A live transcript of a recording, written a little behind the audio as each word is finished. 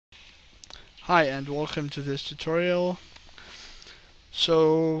Hi and welcome to this tutorial.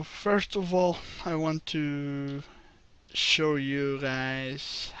 So first of all, I want to show you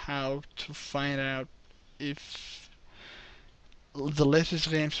guys how to find out if the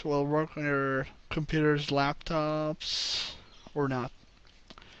latest games will work on your computers, laptops or not.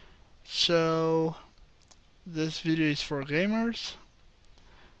 So this video is for gamers,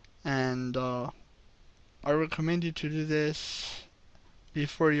 and I recommend you to do this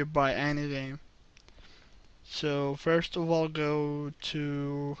before you buy any game. So first of all, go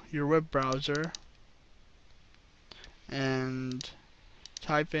to your web browser and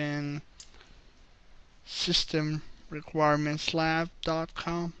type in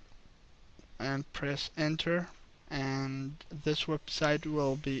systemrequirementslab.com and press enter, and this website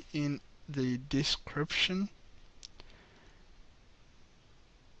will be in the description.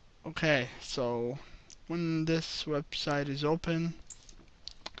 Okay, so when this website is open,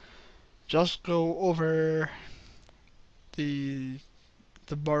 just go over the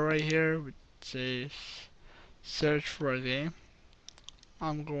bar right here which says search for a game.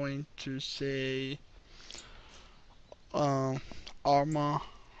 I'm going to say Arma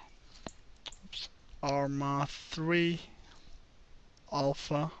 3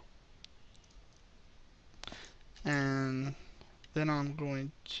 Alpha, and then I'm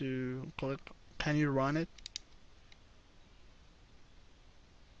going to click can you run it.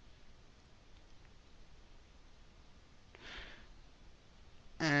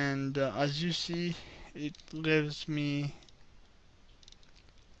 And as you see, it gives me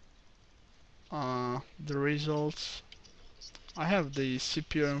the results. I have the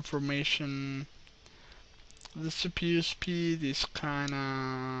CPU information. The CPU speed is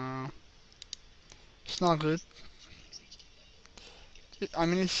kinda, it's not good. I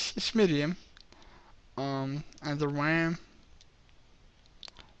mean it's medium. And the RAM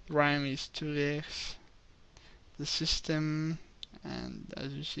is 2x. The system, and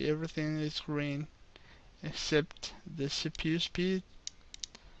as you see, everything is green except the CPU speed.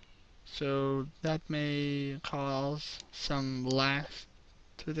 So that may cause some lag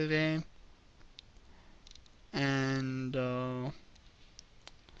to the game. And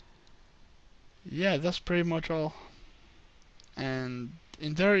yeah, that's pretty much all. And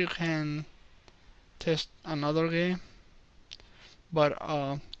in there you can test another game, but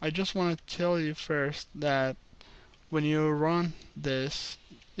I just want to tell you first that when you run this,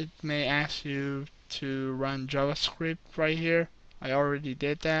 it may ask you to run JavaScript right here. I already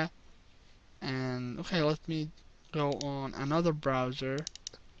did that. And okay, let me go on another browser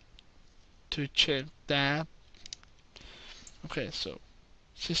to check that. Okay, so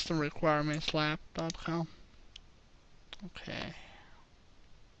systemrequirementslab.com. Okay.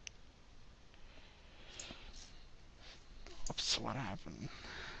 Oops, what happened?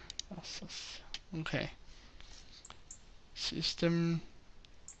 Okay. System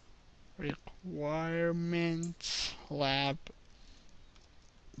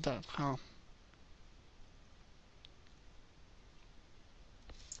requirementslab.com.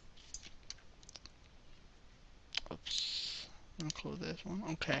 Oops. Include this one.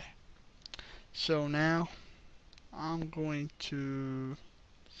 Okay. So now I'm going to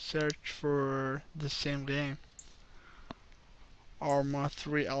search for the same game, Arma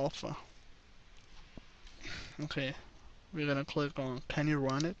 3 Alpha. Okay, we're gonna click on can you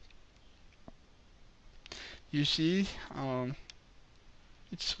run it. You see,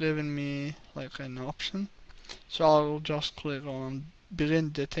 it's giving me like an option, so I'll just click on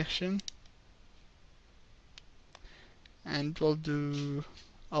begin detection, and we'll do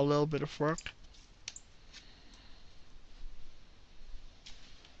a little bit of work.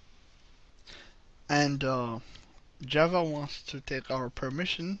 And Java wants to take our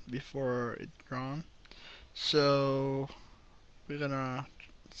permission before it runs, so we're gonna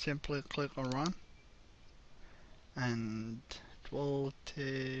simply click on run, and it will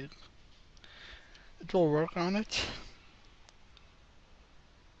work on it.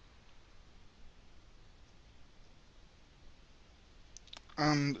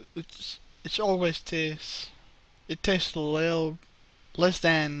 It's always takes a little less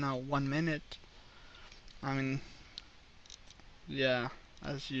than 1 minute. I mean, yeah,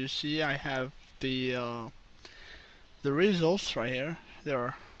 as you see, I have the results right here.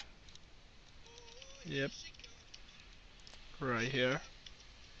 There, yep, right here.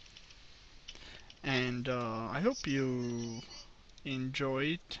 And I hope you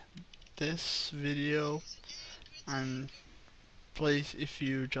enjoyed this video, and please, if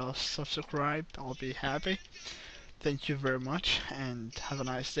you just subscribed, I'll be happy. Thank you very much, and have a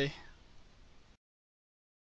nice day.